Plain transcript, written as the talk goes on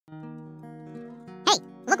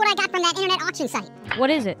Look what I got from that internet auction site. What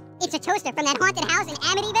is it? It's a toaster from that haunted house in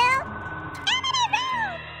Amytiville.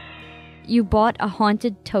 Amytiville! You bought a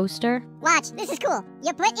haunted toaster? Watch, this is cool.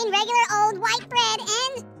 You put in regular old white bread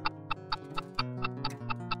and...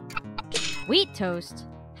 Wheat toast?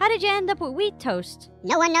 How did you end up with wheat toast?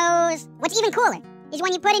 No one knows. What's even cooler is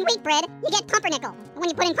when you put in wheat bread, you get pumpernickel. And when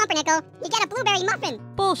you put in pumpernickel, you get a blueberry muffin.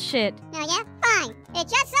 Bullshit. Oh yeah? Fine. It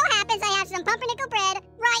just so happens I have some pumpernickel bread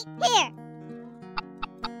right here.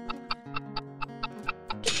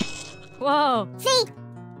 Whoa. See?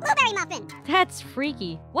 Blueberry muffin. That's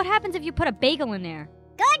freaky. What happens if you put a bagel in there?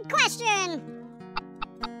 Good question.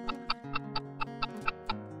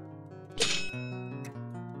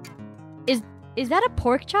 Is that a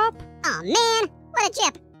pork chop? Oh man, what a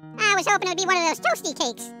chip. I was hoping it would be one of those toasty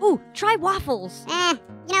cakes. Ooh, try waffles.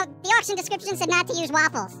 The auction description said not to use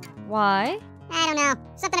waffles. Why? I don't know.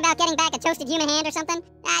 Something about getting back a toasted human hand or something.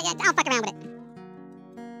 I'll fuck around with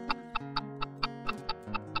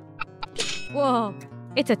it. Whoa,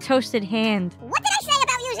 it's a toasted hand. What did I say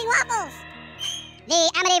about using waffles?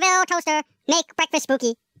 The Amytiville toaster. Make breakfast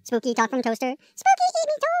spooky. Spooky talk from toaster. Spooky eat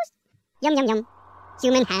me toast. Yum yum yum.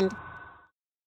 Human hand.